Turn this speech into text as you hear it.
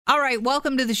All right,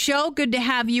 welcome to the show. Good to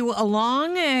have you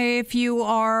along. If you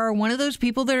are one of those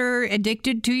people that are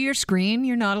addicted to your screen,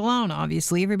 you're not alone,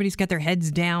 obviously. Everybody's got their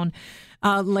heads down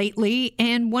lately.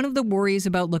 And one of the worries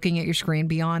about looking at your screen,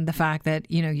 beyond the fact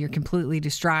that, you're completely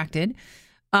distracted,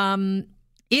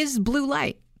 is blue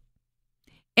light.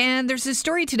 And there's a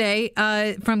story today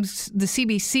from the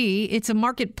CBC. It's a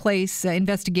marketplace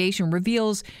investigation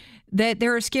reveals that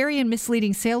there are scary and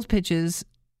misleading sales pitches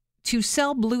to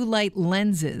sell blue light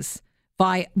lenses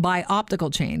by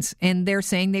optical chains. And they're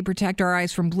saying they protect our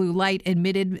eyes from blue light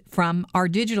emitted from our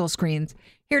digital screens.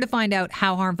 Here to find out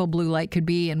how harmful blue light could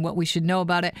be and what we should know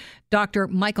about it, Dr.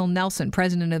 Michael Nelson,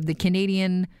 president of the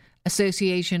Canadian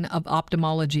Association of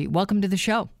Ophthalmology. Welcome to the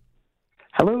show.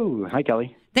 Hello. Hi,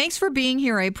 Kelly. Thanks for being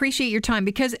here. I appreciate your time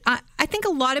because I think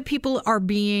a lot of people are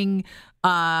being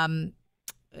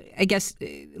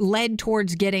led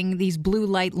towards getting these blue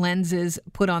light lenses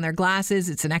put on their glasses.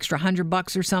 It's an extra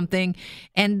 $100 or something.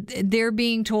 And they're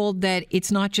being told that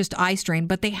it's not just eye strain,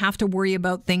 but they have to worry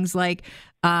about things like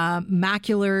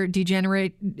macular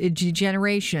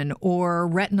degeneration or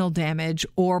retinal damage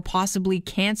or possibly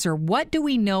cancer. What do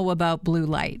we know about blue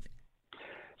light?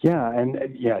 Yeah,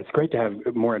 it's great to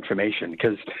have more information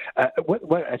because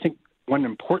what I think one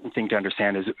important thing to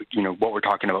understand is, what we're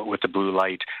talking about with the blue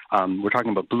light. We're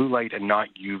talking about blue light and not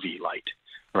UV light,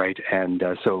 right? And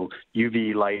so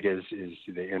UV light is,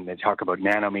 and they talk about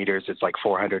nanometers. It's like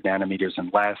 400 nanometers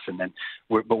and less. And then,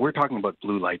 we're talking about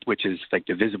blue light, which is like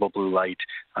the visible blue light,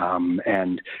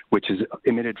 and which is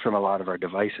emitted from a lot of our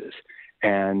devices.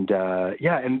 And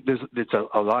it's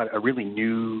a really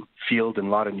new field and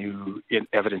a lot of new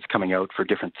evidence coming out for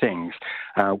different things.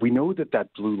 We know that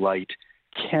blue light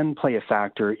can play a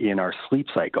factor in our sleep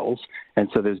cycles. And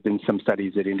so there's been some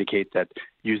studies that indicate that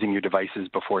using your devices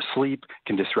before sleep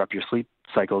can disrupt your sleep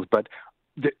cycles. But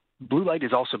the blue light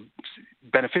is also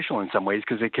beneficial in some ways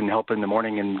because it can help in the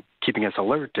morning in keeping us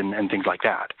alert and things like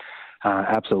that.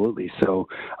 Absolutely. So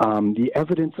the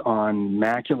evidence on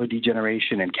macular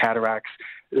degeneration and cataracts,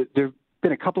 there have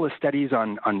been a couple of studies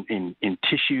in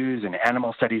tissues and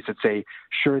animal studies that say,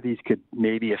 sure, these could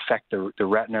maybe affect the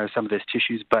retina or some of these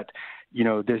tissues, but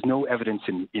there's no evidence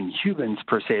in humans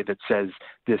per se that says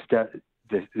this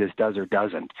does or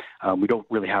doesn't. We don't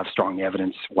really have strong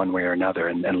evidence one way or another,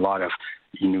 and a lot of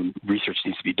research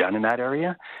needs to be done in that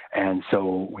area. And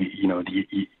so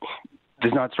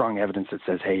there's not strong evidence that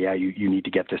says, hey, yeah, you need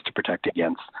to get this to protect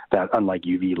against that, unlike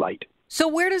UV light. So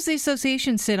where does the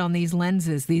association sit on these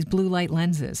lenses, these blue light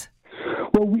lenses?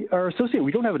 Well,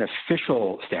 we don't have an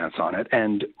official stance on it,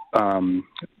 and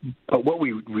but what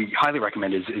we highly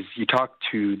recommend is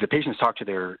the patients talk to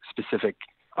their specific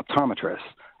optometrist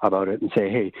about it and say,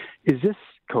 hey, is this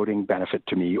coating benefit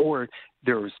to me? Or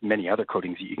there's many other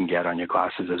coatings that you can get on your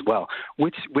glasses as well.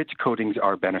 Which coatings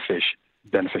are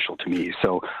beneficial to me?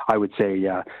 So I would say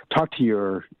talk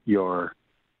to your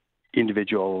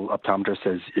individual optometrist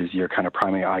as your kind of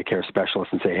primary eye care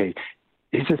specialist and say, hey,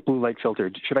 is this blue light filter?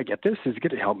 Should I get this? Is it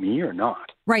going to help me or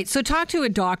not? Right. So talk to a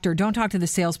doctor. Don't talk to the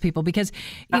salespeople, because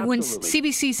when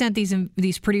CBC sent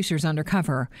these producers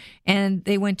undercover, and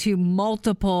they went to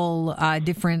multiple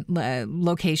different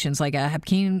locations, like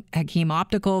Hakim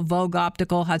Optical, Vogue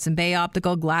Optical, Hudson Bay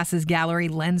Optical, Glasses Gallery,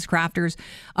 Lens Crafters,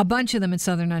 a bunch of them in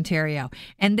Southern Ontario.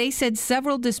 And they said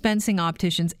several dispensing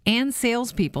opticians and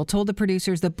salespeople told the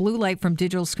producers that blue light from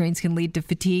digital screens can lead to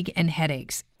fatigue and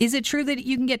headaches. Is it true that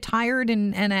you can get tired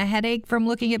and a headache from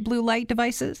looking at blue light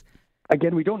devices?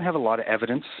 Again, we don't have a lot of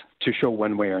evidence to show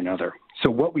one way or another. So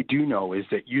what we do know is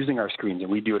that using our screens,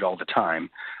 and we do it all the time,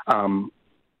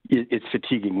 it's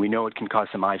fatiguing. We know it can cause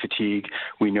some eye fatigue.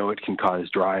 We know it can cause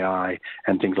dry eye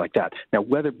and things like that. Now,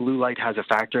 whether blue light has a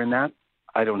factor in that,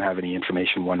 I don't have any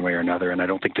information one way or another, and I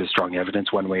don't think there's strong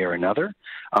evidence one way or another.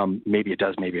 Maybe it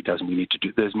does, maybe it doesn't.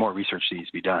 There's more research that needs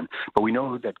to be done. But we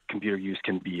know that computer use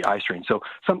can be eye strain. So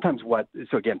sometimes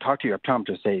again, talk to your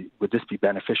optometrist, say, would this be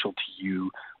beneficial to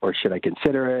you, or should I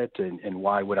consider it, and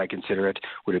why would I consider it?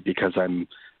 Would it be because I'm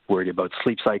worried about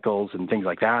sleep cycles and things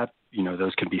like that?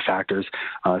 Those can be factors.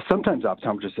 Sometimes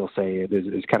optometrists will say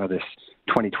there's kind of this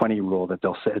 20/20 rule that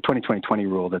they'll say, 20/20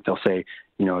 rule that they'll say,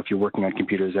 if you're working on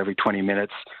computers every 20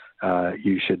 minutes,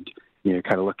 you should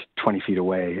kind of look 20 feet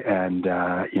away and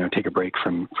take a break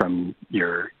from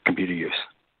your computer use.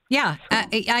 Yeah,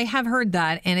 I have heard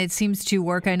that, and it seems to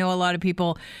work. I know a lot of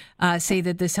people say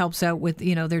that this helps out with,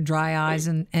 their dry eyes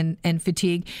and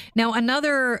fatigue. Now,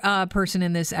 another person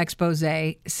in this expose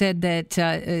said that,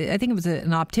 I think it was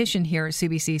an optician here at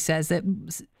CBC, says that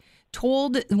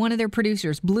told one of their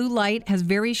producers, blue light has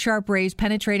very sharp rays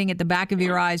penetrating at the back of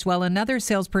your eyes, while another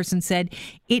salesperson said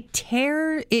it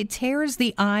tears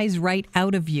the eyes right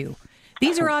out of you.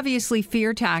 These are obviously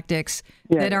fear tactics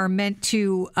that are meant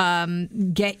to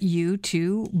get you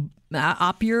to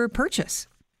up your purchase.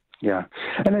 Yeah.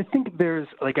 And I think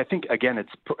again, it's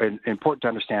important to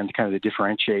understand kind of the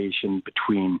differentiation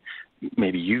between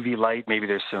maybe UV light, maybe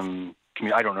there's some,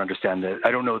 I don't understand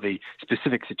I don't know the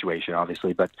specific situation,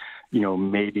 obviously, but,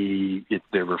 maybe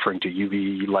they're referring to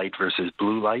UV light versus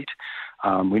blue light.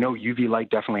 We know UV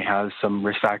light definitely has some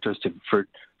risk factors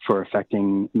for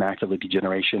affecting macular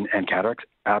degeneration and cataracts.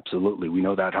 Absolutely. We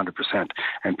know that 100%.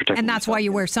 And that's why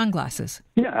you wear sunglasses.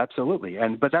 Yeah, absolutely.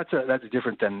 But that's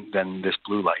different than this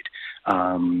blue light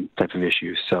type of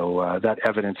issue. So that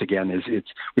evidence, again, we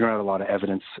don't have a lot of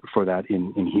evidence for that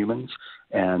in humans.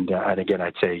 And again,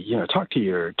 I'd say, talk to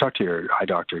your eye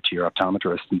doctor, to your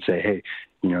optometrist, and say, hey,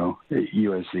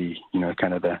 you as the,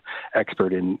 kind of the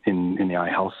expert in the eye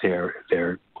health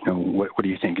there, what do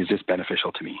you think? Is this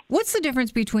beneficial to me? What's the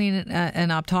difference between an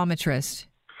optometrist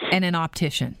and an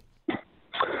optician?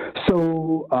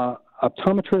 So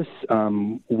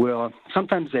optometrists will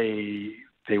sometimes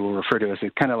they will refer to us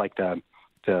as kind of like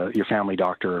your family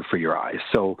doctor for your eyes.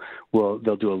 So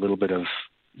they'll do a little bit of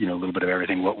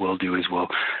everything. What we'll do is we'll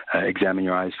examine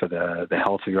your eyes for the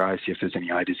health of your eyes, see if there's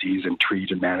any eye disease, and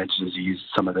treat and manage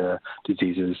some of the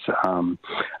diseases,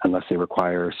 unless they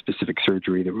require specific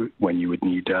surgery when you would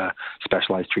need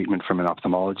specialized treatment from an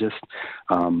ophthalmologist.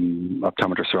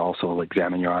 Optometrists also will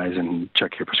examine your eyes and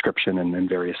check your prescription and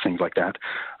various things like that.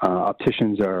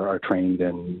 Opticians are trained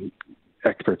and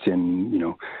experts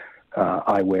in,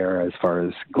 eyewear as far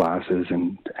as glasses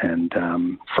and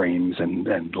frames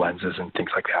and lenses and things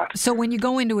like that. So when you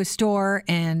go into a store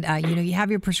and you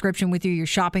have your prescription with you, you're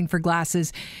shopping for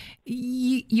glasses,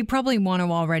 you probably want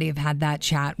to already have had that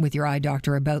chat with your eye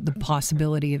doctor about the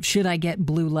possibility of, should I get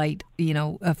blue light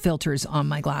filters on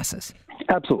my glasses?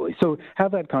 Absolutely. So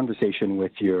have that conversation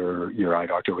with your eye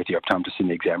doctor, with your optometrist in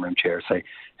the exam room chair. Say,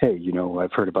 hey,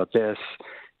 I've heard about this.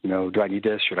 Do I need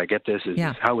this? Should I get this?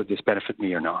 How would this benefit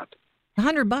me or not?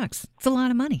 $100. It's a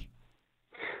lot of money.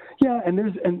 Yeah,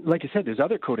 and like I said, there's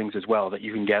other coatings as well that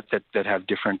you can get that have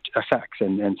different effects,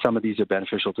 and some of these are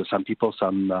beneficial to some people,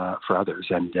 some for others,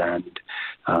 and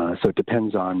so it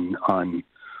depends on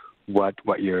what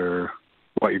you're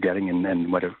getting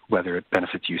and whether it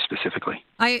benefits you specifically.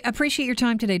 I appreciate your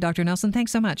time today, Dr. Nelson.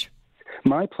 Thanks so much.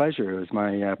 My pleasure. It was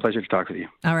my pleasure to talk with you.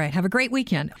 All right. Have a great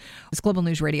weekend. It's Global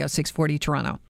News Radio 640 Toronto.